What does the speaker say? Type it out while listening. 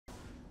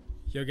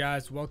Yo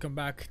guys, welcome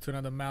back to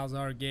another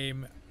Malzahar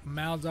game.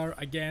 Malzahar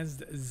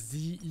against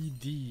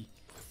ZED.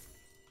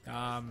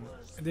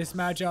 This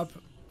matchup,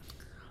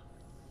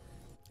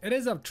 it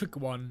is a trick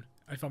one,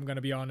 if I'm gonna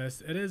be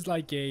honest. It is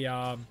like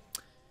a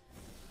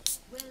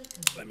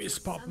let me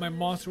just pop my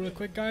monster real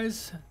quick,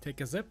 guys. Take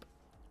a zip.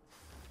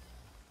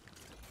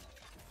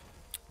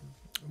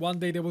 One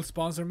day they will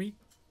sponsor me.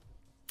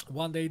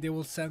 One day they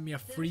will send me a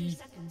free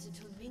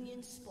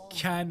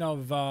can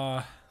of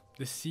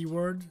the C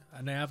word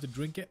and I have to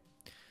drink it.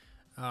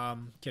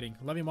 Kidding.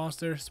 Love you,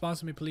 monster.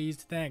 Sponsor me, please.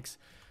 Thanks.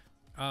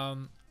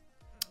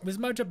 This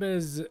matchup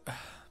is,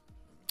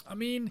 I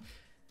mean,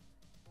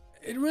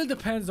 it really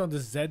depends on the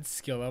Z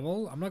skill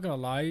level. I'm not gonna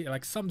lie.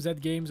 Like some Z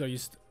games are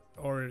used,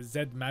 or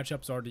Z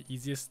matchups are the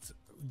easiest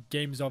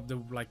games of the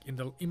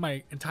in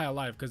my entire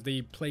life because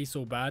they play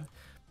so bad.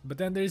 But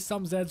then there's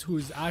some Zs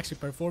who's actually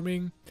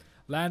performing,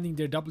 landing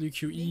their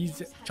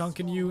WQEs,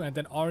 chunking you, and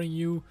then Ring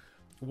you,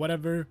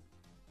 whatever.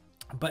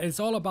 But it's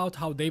all about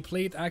how they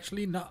play it,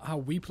 actually, not how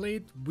we play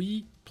it.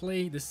 We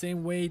play the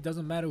same way. It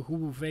doesn't matter who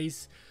we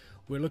face.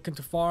 We're looking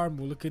to farm.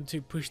 We're looking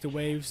to push the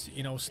waves.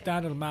 You know,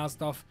 standard amount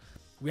stuff.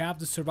 We have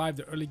to survive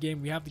the early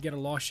game. We have to get a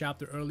lost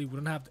chapter early. We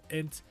don't have to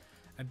int.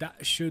 And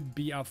that should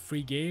be a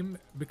free game.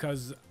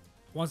 Because,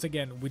 once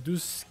again, we do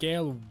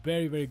scale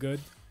very, very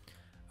good.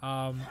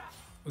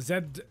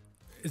 Zed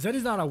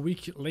is not a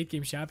weak late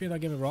game champion. Don't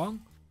get me wrong.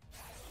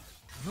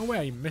 No way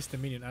I missed a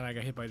minion and I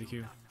got hit by the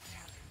Q.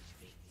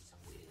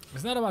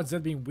 It's not about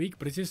Zed being weak,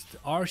 but it's just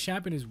our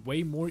champion is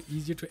way more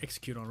easier to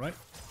execute on, right?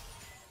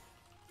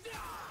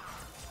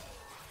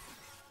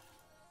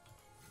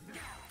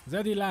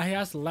 Zed, he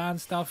has to land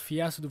stuff. He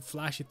has to do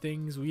flashy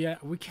things. We have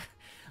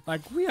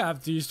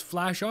to use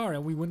flash R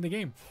and we win the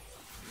game.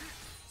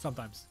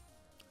 Sometimes.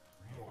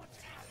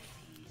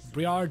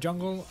 Briar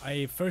jungle.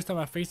 First time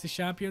I faced this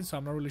champion, so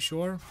I'm not really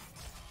sure.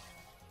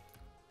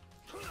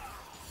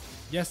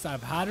 Yes,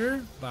 I've had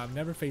her, but I've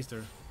never faced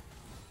her.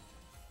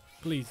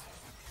 Please.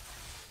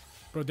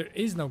 Bro, there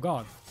is no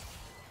god.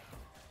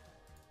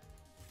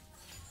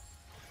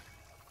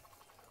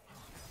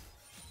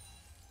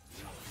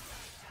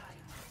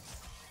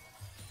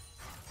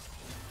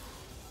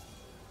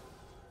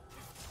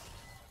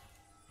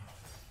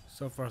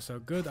 So far so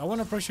good. I want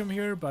to push him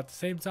here, but at the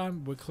same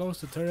time we're close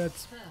to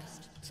turrets.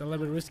 It's a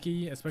little bit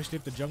risky, especially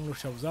if the jungler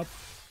shows up.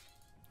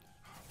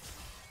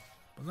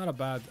 But not a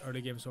bad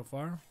early game so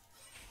far.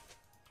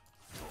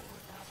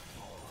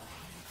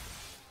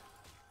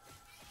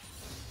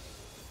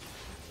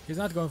 He's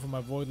not going for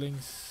my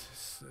voidlings.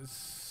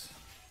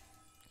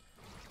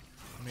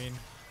 I mean,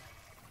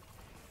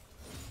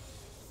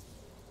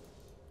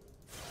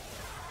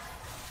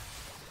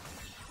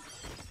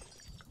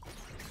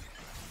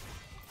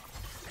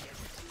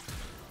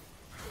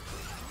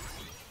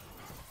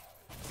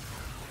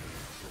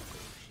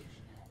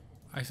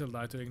 I still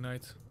die to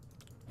ignite.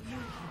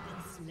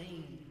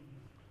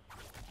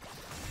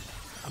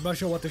 I'm not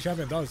sure what the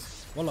champion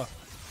does. Voila.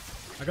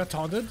 I got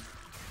taunted.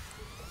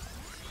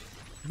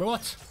 But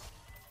what?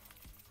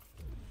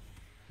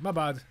 My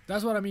bad.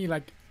 That's what I mean,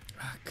 like,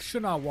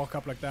 should not walk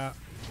up like that.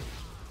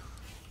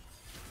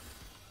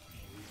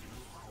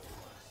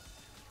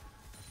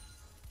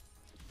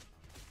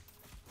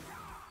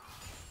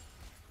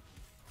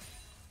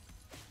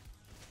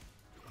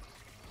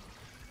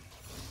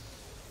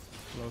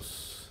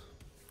 Close.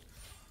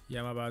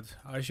 Yeah, my bad.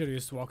 I should have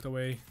just walked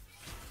away.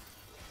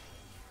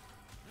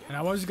 And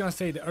I was just gonna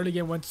say, the early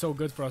game went so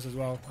good for us as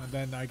well, and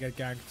then I get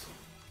ganked.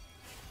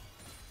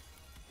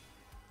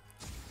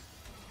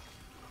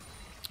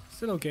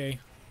 Still okay.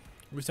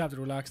 We just have to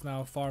relax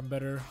now, farm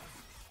better.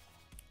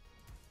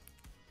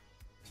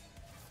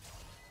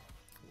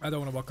 I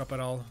don't want to walk up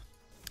at all.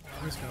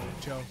 I'm just gonna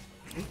chill.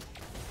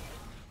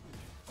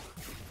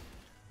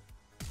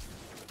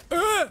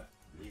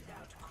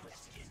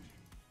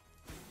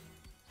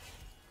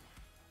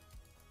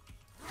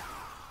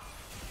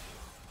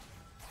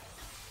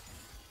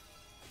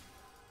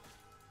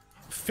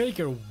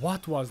 Faker,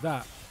 what was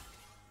that?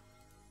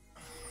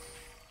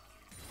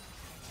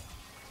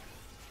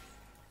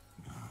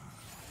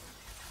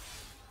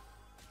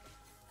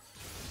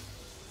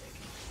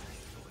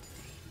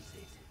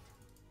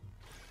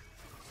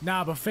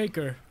 Nah, but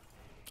Faker,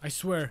 I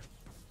swear.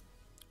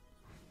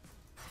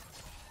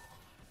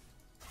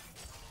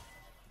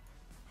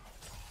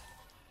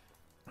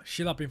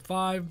 Shield up in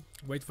 5.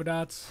 Wait for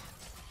that.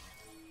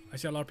 I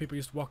see a lot of people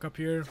just walk up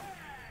here.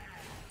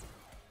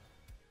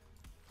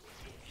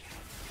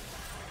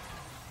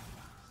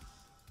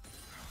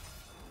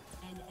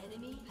 An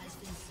enemy has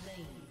been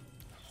slain.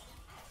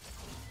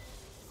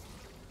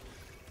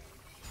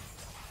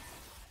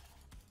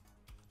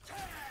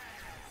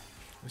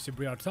 We see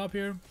Briar top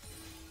here.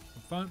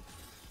 Fun.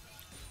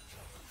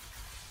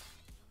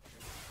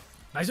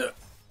 Nice.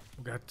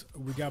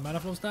 We got mana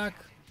flow stack.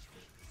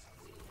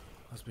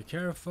 Let's be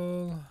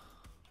careful.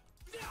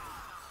 An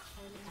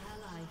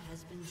ally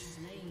has been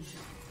slain.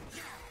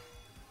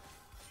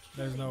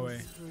 There's no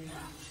way.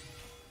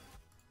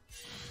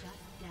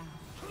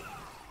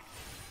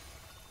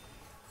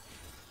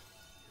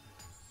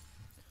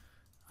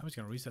 I'm just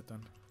gonna reset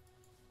then.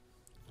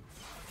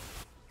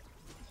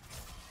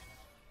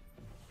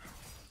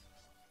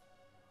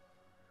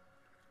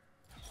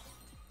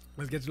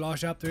 Let's get the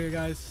last chapter here,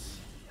 guys.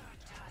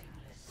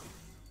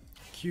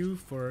 Q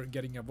for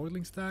getting a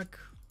boiling stack.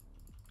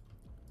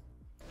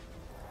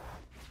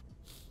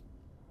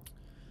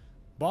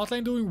 Bot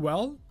lane doing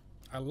well.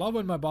 I love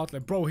when my bot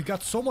lane. Bro, he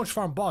got so much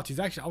farm bot. He's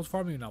actually out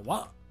farming now.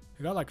 What?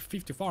 He got like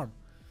 50 farm.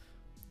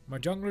 My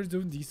jungler is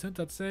doing decent,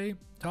 I'd say.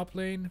 Top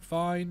lane,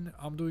 fine.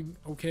 I'm doing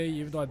okay,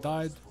 even though I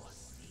died.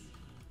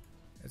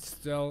 It's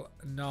still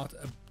not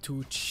a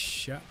too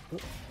chat. Oh.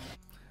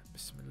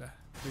 Bismillah,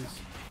 please.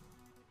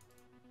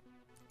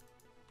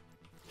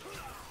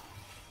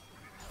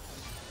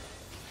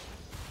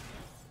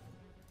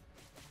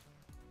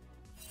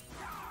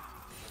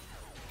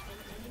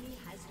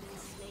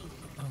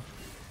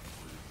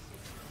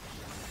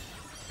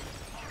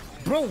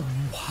 Bro,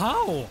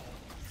 how?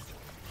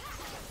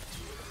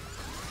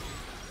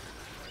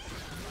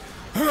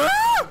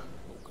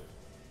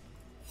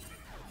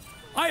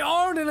 I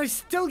armed and I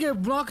still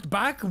get blocked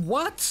back?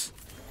 What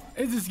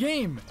is this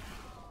game?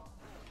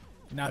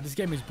 Nah, this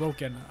game is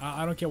broken.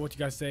 I don't care what you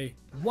guys say.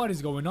 What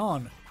is going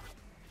on?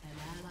 An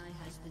ally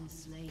has been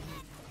slain.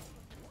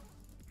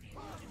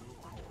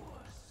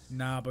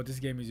 Nah, but this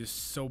game is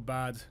just so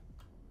bad.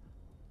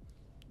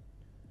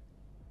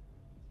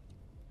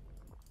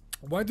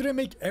 Why do they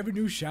make every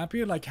new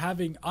champion like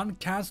having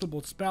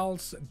uncancelable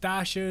spells,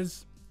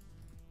 dashes,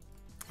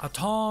 a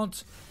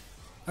taunt?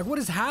 Like, what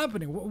is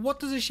happening? What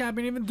does this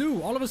champion even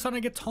do? All of a sudden I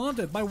get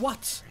taunted. By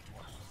what?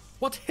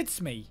 What hits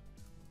me?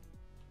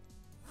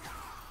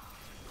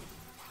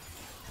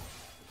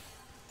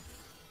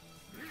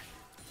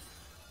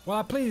 Well,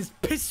 I play this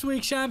piss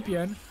weak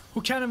champion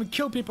who can't even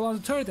kill people on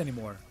the turret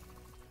anymore.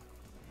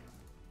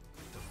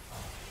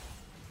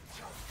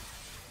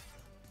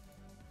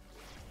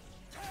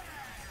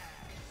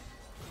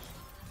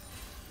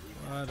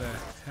 What the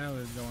hell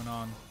is going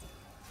on?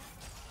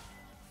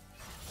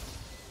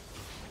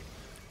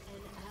 An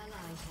ally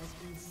has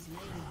been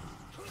slain.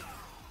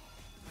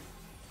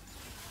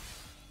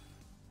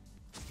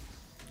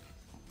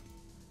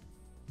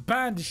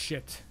 Ban this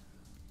shit.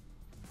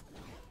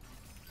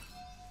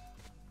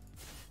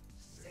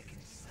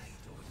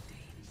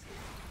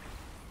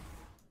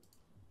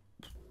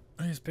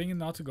 He's pinging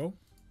not to go.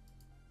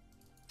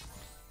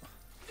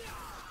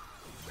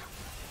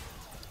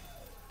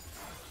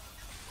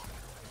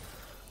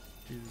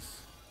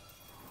 Jesus.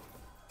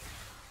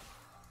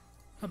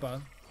 Not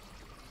bad.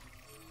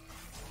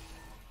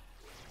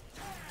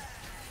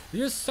 It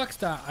just sucks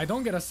that I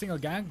don't get a single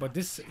gank, but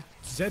this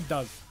Zed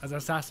does as an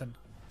assassin.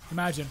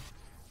 Imagine.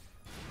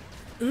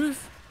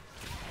 Oof.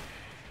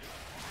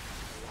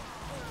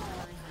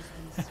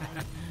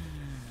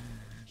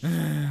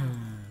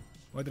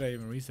 Why did I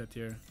even reset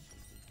here?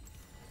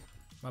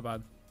 My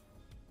bad.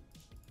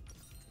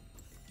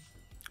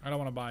 I don't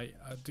want to buy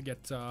to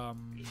get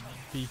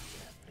P.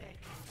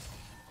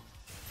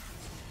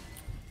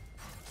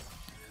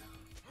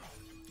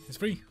 It's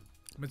free.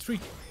 It's free.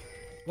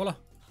 Voila.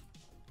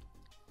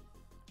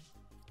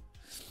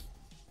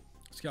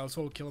 Skal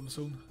also kill him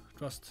soon.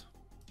 Trust.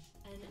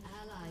 An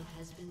ally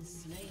has been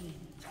slain.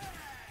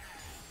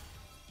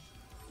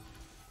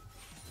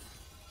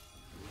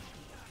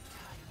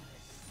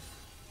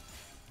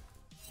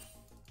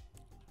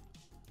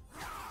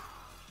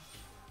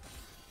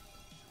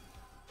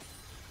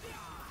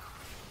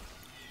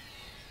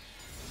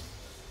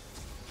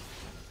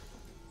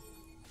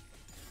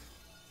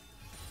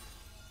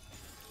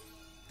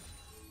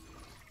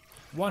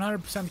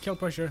 100% kill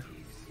pressure.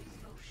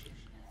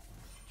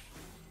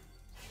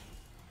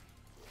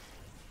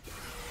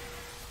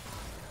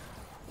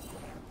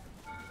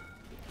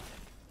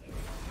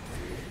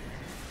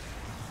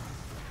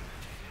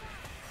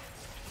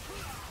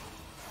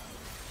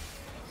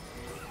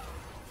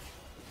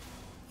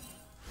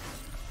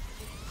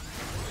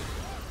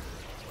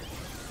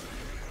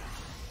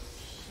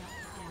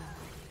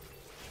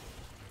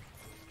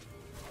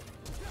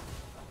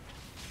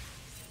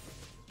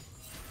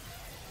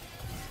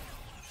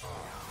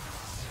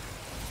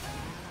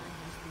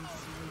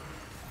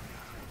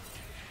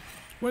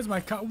 Where's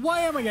my cut? Why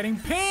am I getting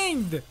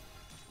pinged?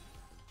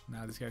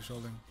 Nah, this guy's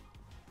holding.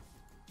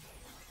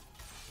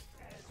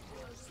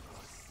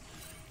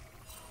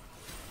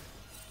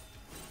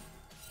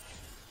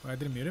 Wait, I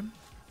didn't mute him.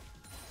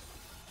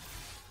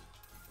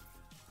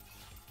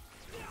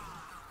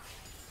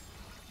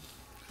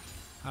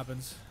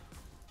 Happens.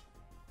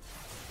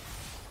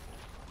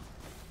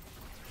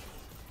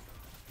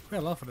 We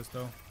got a lot for this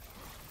though.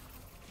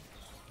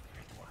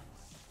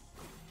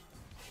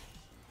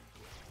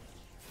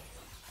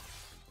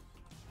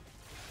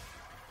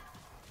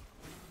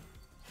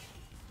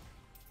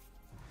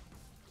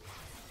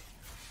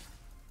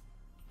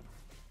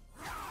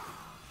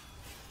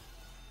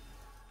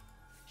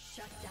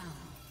 Shut down.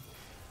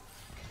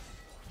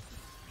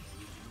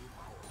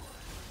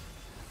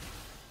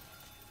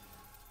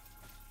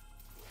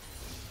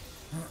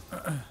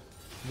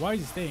 Why is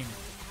he staying?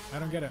 I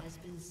don't get it. Has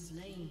been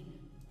slain.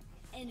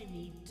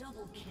 Enemy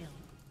double kill.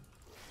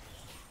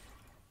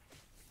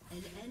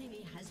 An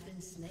enemy has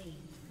been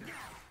slain.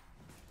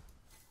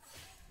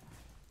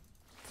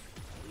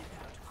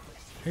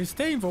 He's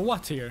staying for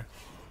what here?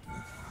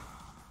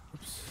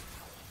 Oops.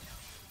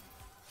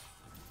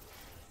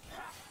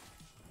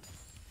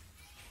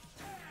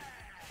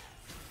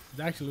 He's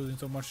actually losing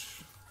so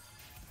much.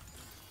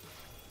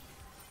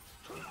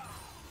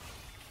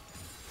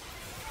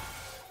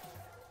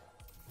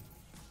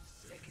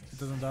 It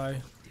doesn't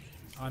die.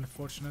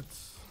 Unfortunate.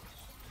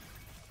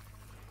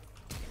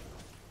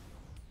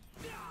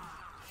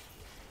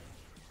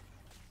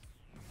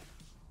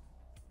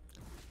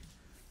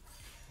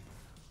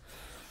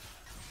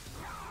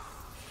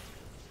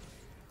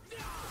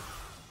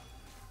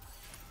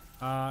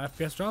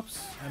 FPS drops.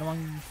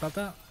 Anyone felt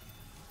that?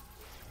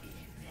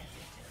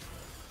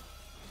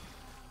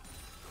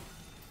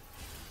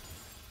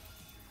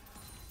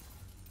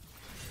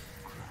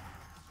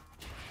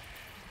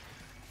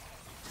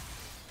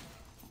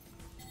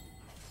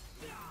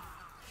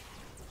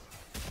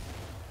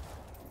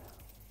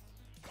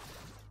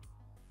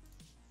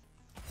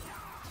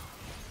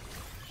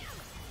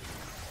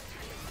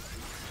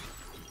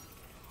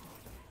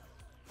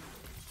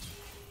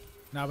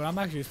 Nah, but I'm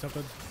actually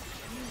tilted.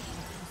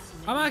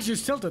 I'm actually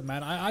tilted,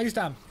 man. I just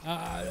am.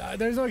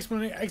 There's no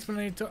explanation.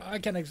 I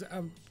can't.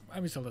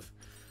 I'm tilted.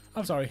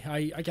 I'm sorry.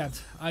 I can't.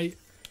 I'm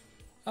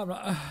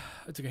not.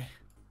 It's okay.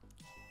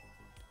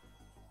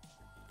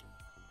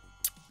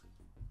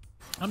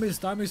 I'm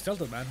just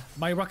tilted, man.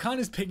 My Rakan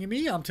is pinging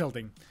me. I'm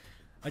tilting.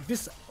 Like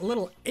this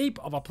little ape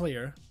of a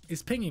player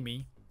is pinging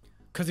me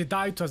because he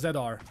died to a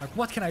ZR. Like,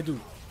 what can I do?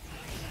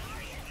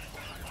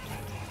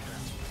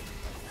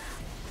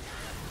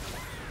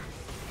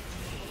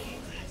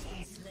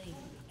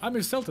 I'm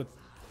just tilted.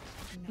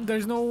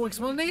 There's no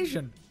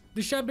explanation.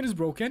 The champion is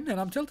broken and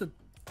I'm tilted.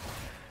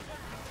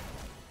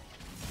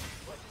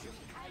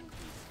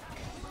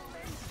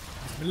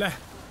 Bismillah.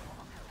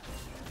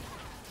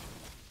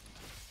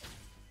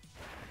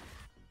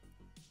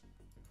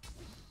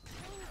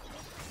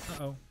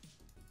 Uh-oh.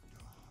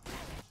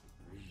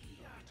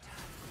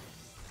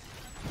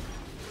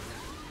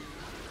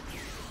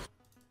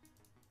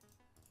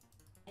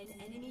 An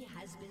enemy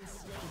has been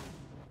slain.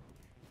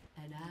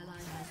 An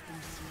ally has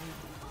been slain.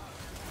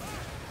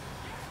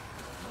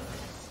 You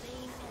have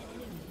slain an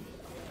enemy.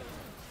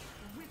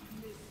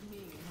 Witness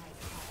me, my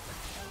son.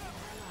 An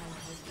ally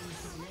has been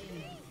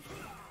slain.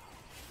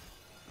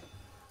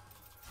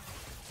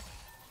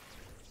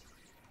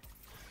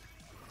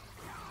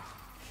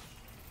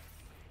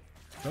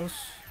 Close.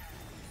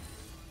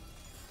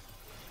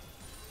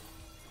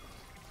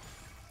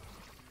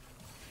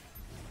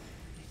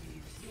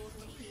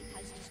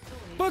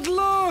 But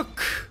look!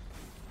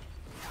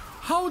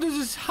 How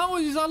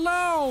is this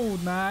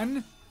allowed,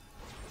 man?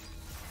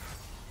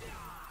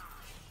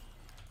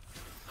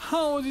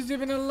 How is this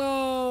even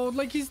allowed?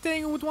 Like, he's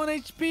staying with 1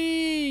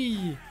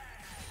 HP.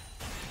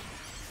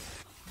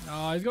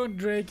 Oh, he's going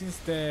Drake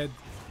instead.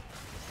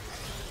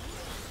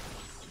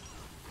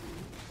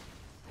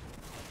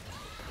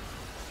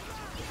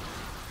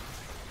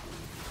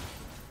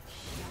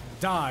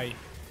 Die.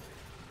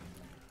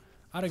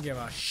 I don't give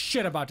a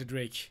shit about the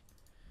Drake.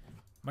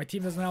 My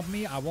team doesn't help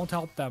me, I won't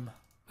help them.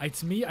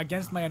 It's me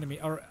against my enemy,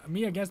 or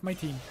me against my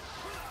team.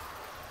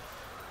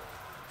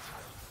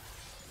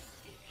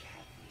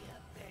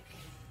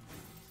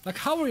 Like,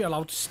 how are you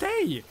allowed to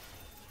stay?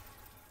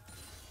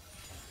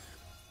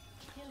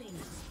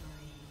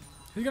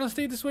 He's gonna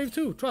stay this wave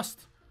too,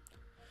 trust.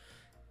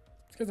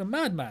 This guy's a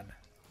madman.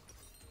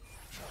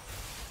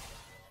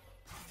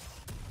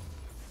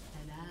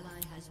 An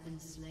ally has been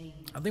slain.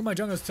 I think my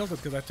jungle's tilted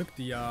because I took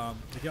the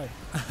kill.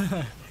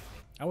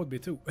 I would be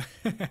too.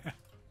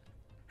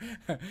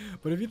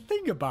 But if you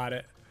think about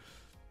it,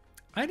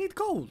 I need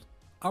gold.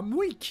 I'm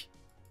weak.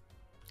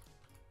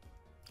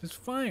 It's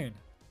fine.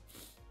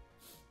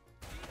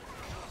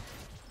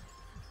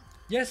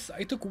 Yes,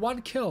 I took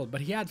 1 kill,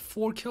 but he had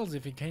 4 kills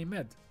if he came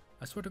mid.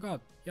 I swear to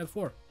God, he had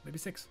 4, maybe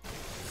 6. An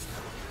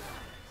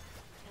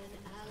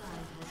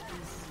ally has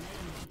been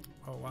slain.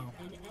 Oh wow.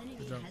 An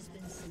enemy has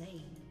been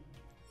slain.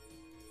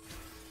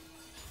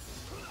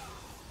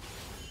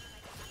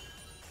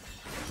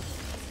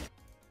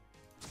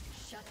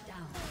 Shut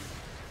down.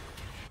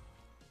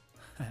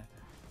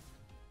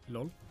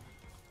 Lol.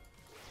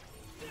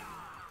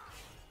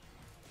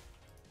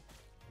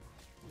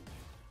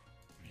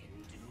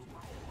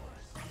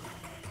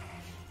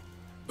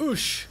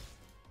 Oosh!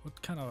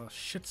 What kind of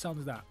shit sound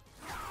is that?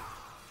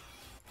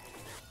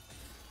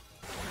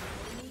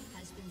 Enemy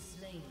has been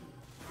slain.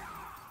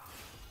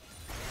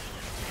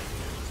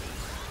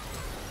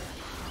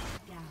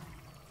 Down.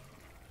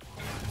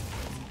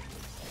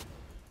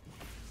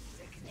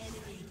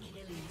 Enemy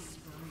killing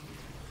spree.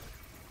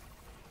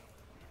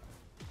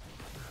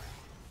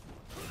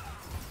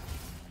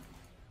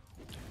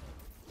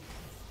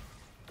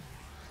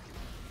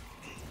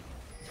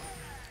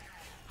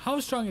 How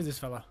strong is this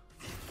fella?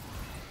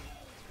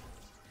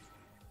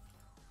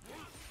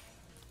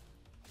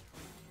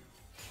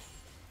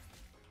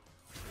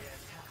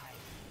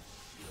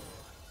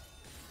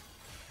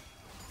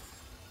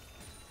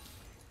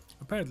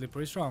 apparently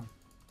pretty strong.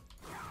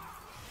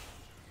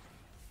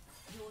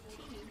 Your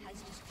team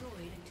has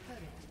destroyed a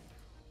turret.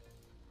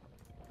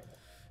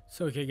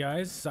 So okay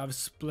guys, I've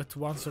split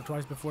once or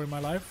twice before in my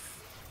life.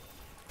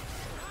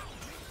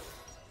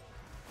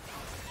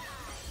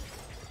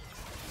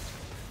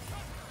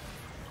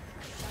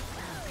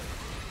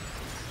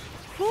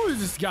 Who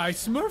is this guy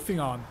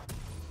smurfing on?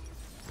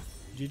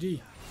 GG.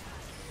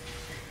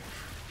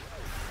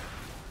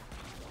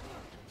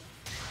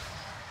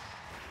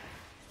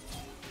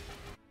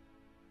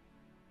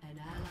 An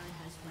ally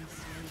has been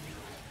slain.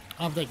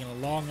 I'm taking a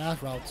long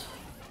ass route. Has been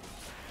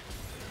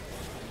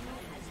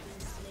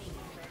slain.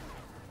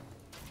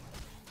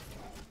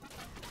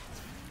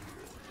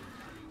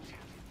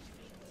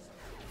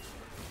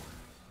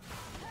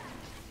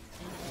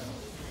 An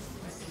enemy has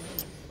been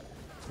slain.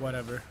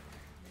 Whatever.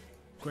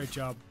 Great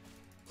job.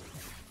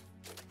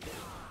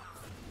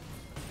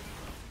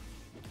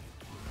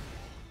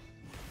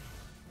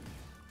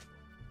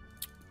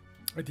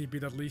 I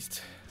TP'd at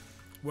least.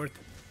 Worth.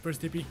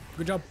 First TP.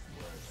 Good job.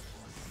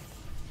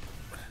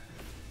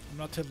 I'm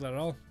not tilted at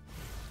all.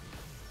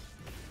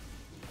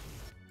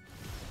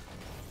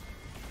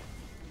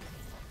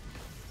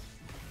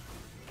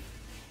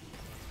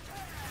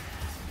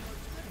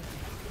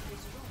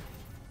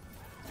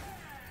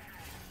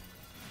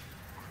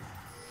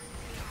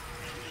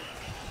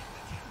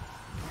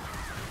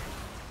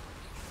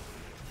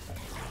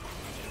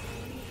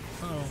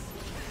 Uh-oh.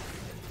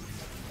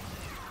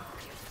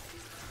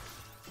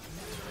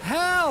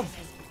 Help!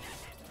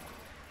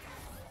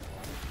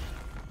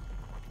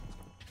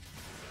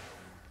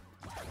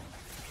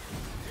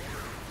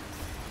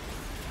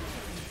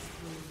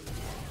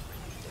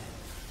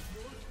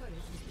 Your turret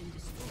has been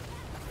destroyed.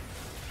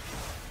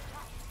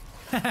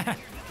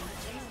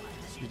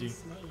 GG.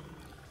 Slain.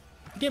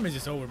 The game is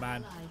just over,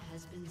 man. Ally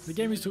has been The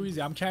game is too slain.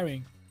 easy. I'm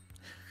carrying.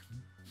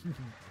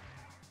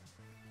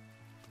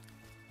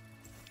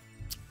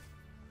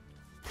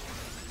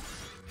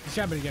 The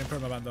champion is getting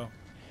permaban though.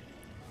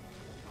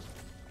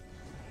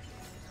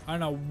 I don't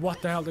know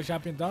what the hell the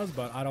champion does,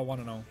 but I don't want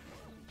to know.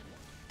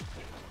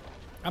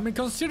 I mean,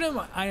 considering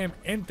I am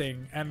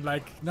inting and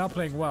like not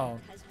playing well,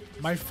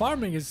 my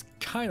farming is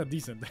kind of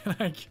decent.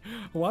 Like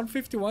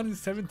 151 in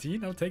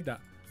 17, I'll take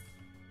that.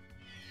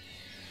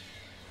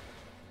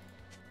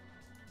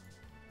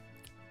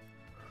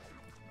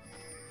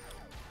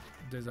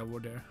 There's a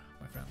ward there,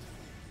 my friend.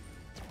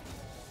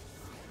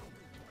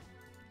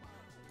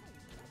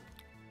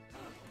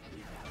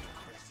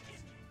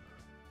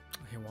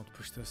 He won't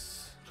push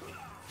this.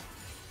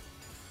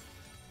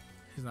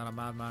 He's not a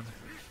madman.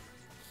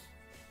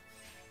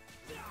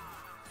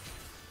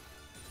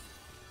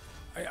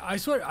 I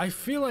swear, I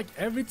feel like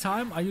every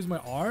time I use my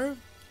R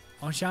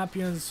on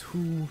champions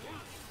who,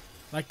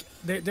 like,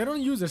 they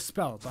don't use a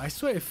spell, but I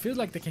swear it feels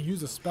like they can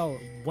use a spell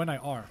when I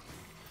R.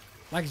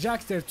 Like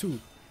Jack's there too.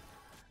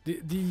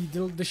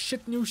 The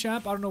shit new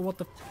champ, I don't know what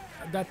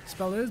that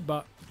spell is,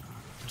 but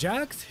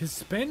Jax, his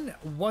spin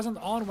wasn't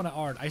on when I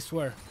R'd. I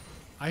swear,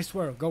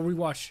 go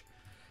rewatch.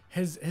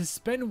 His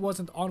spin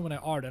wasn't on when I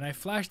R'd, and I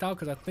flashed out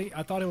because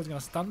I thought it was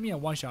gonna stun me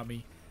and one shot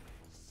me,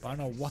 but I don't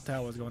know what the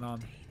hell was going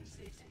on.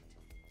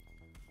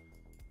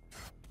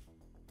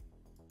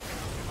 An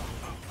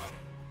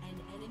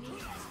enemy has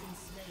been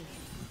slain.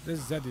 This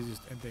Zed is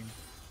just ending.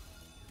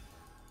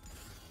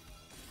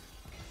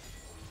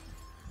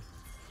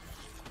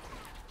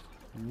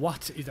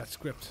 What is that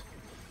script?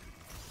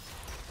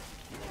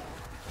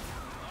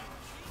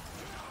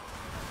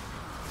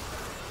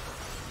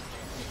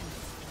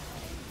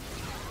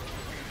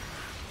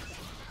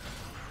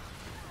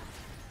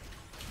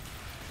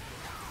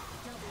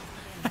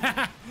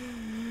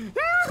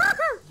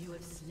 You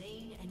have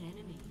slain an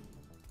enemy.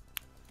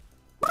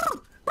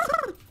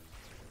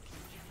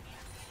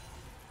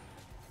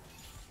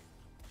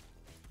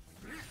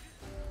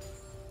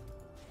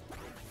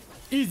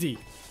 Easy.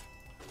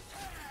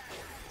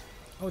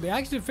 Oh, they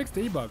actually fixed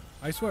the e-bug.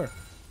 I swear. Your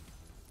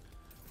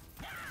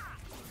team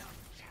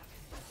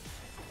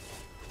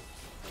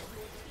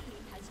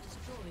has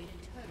destroyed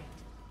a turret.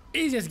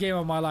 Easiest game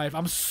of my life.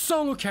 I'm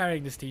solo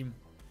carrying this team.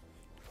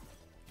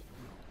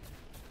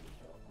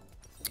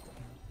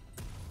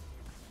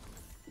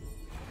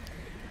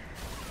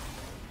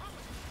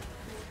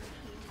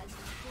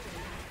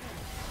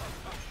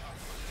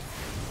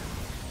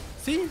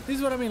 See, this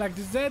is what I mean. Like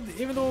the Zed,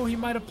 even though he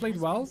might have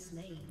played well,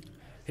 Slain.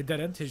 he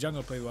didn't. His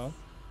jungle played well.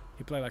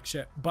 He played like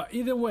shit. But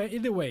either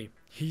way,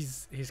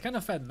 he's kind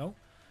of fed, no?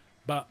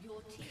 But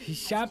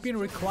his champion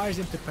requires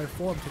him to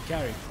perform to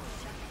carry.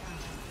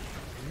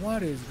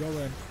 What is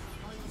going?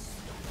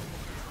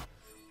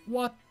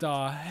 What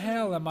the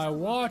hell am I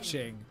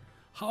watching?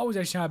 How is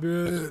that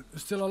champion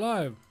still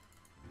alive?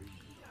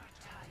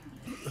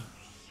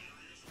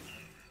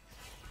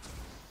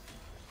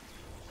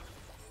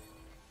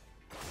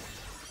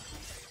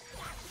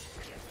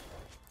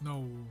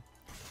 No.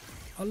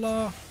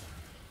 Allah.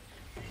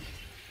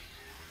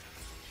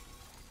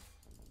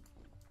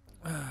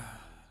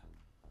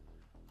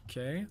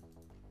 Okay.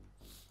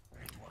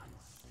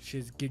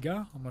 She's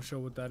Giga. I'm not sure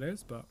what that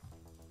is, but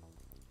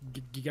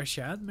Giga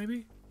Shad,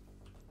 maybe?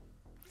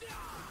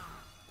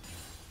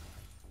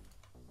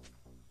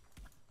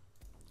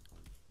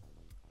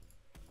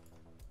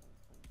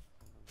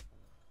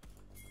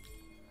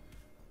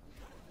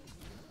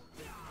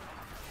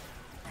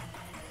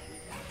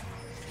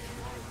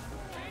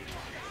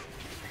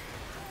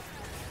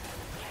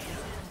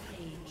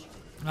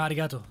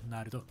 Arigato,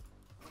 Naruto.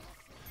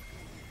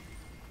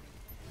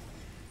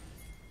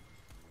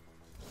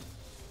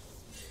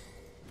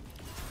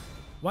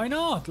 Why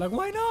not? Like,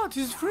 why not?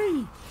 It's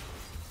free.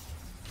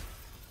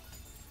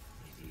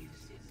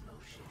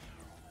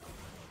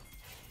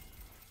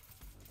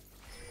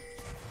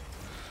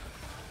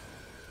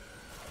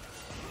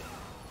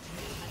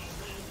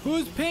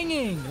 Who's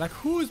pinging? Like,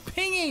 who's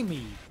pinging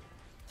me?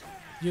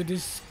 You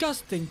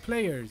disgusting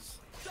players.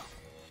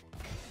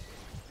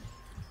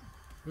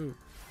 Ooh.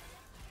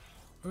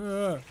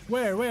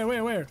 Where?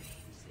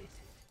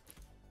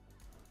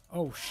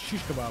 Oh,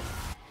 shish kebab.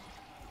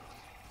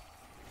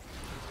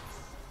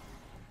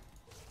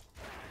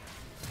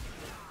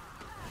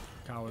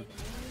 Coward.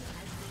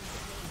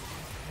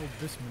 Oh,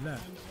 bismillah.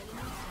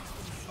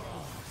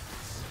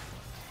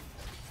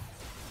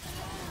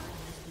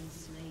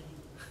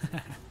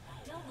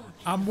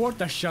 I'm worth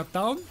a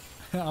shutdown.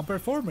 I'm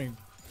performing.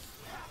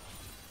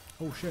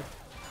 Oh shit.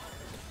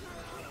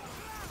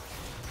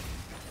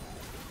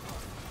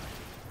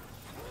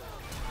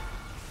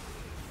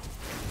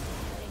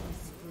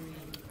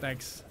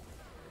 Thanks.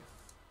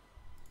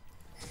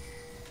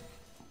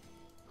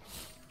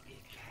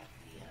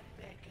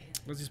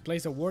 Let's just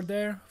place a ward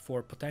there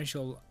for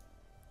potential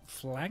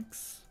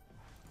flanks.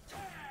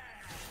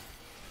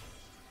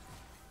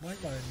 Why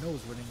is my nose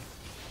winning?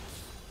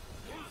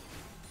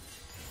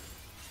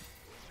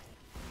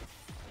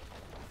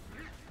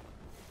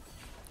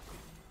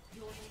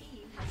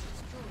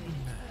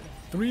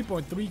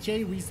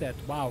 3.3k reset.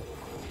 Wow.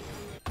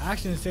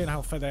 Actually insane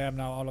how fed I am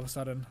now all of a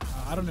sudden.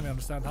 I don't even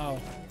understand how.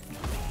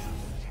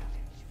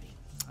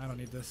 I don't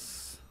need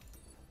this.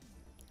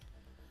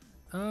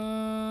 I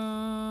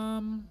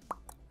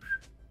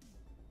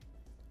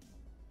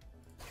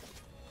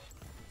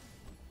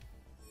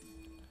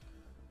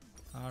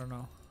don't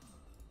know.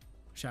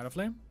 Shadow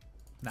Flame?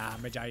 Nah,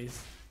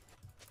 Magi's.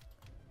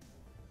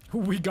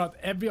 We got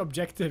every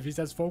objective. He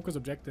says focus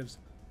objectives.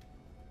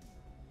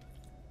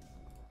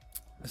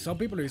 Some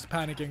people are just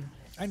panicking.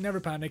 I never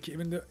panic,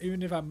 even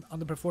if I'm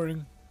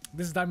underperforming.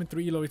 This is Diamond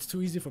 3 elo. It's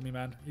too easy for me,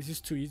 man. It's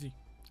just too easy.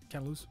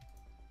 Can't lose.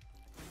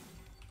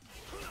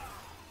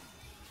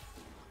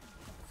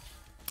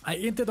 I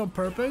inted on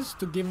purpose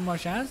to give him a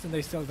chance, and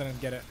they still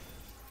didn't get it.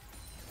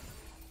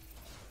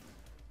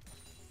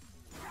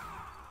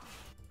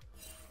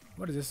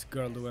 What is this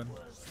girl doing?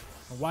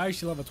 Why is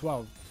she level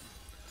 12?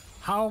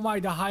 How am I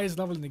the highest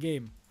level in the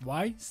game?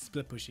 Why?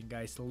 Split pushing,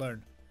 guys, to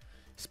learn.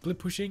 Split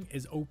pushing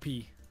is OP.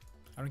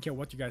 I don't care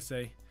what you guys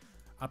say.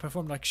 I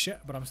perform like shit,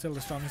 but I'm still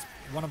the strongest,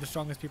 one of the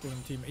strongest people in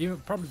the team. Even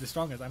probably the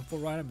strongest. I'm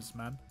 4 items,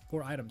 man.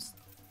 4 items.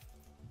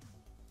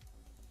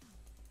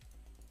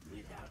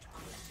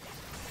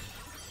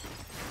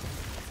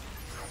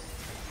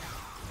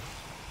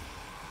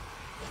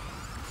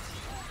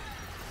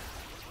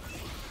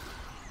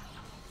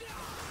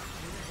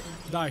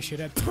 Die,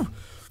 shithead.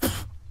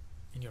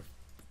 In your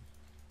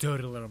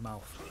dirty little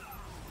mouth.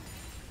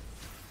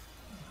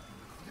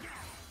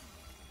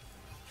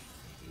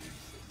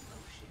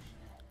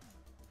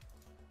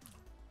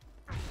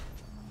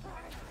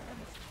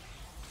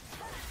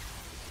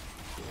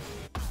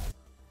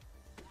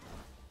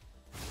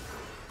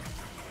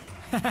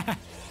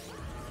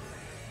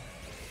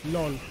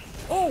 Lol.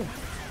 Oh!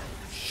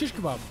 Shish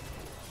kebab.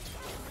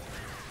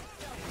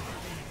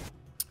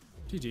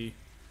 GG.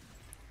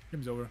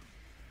 Game's over.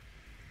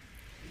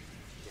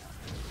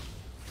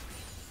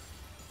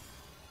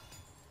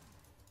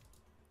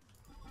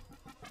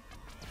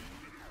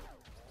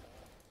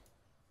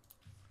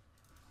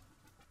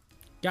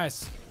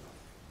 Guys,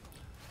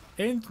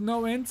 int,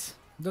 no int,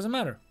 doesn't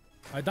matter.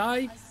 I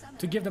die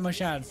to give them a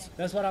chance.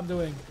 That's what I'm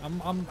doing.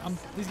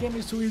 This game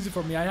is too easy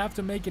for me. I have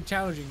to make it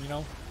challenging, you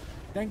know.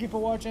 Thank you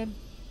for watching.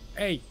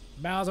 Hey,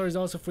 Malzahar is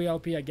also free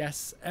LP, I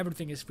guess.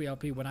 Everything is free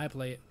LP when I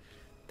play it.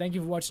 Thank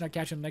you for watching. I'll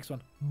catch you in the next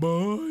one.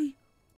 Bye.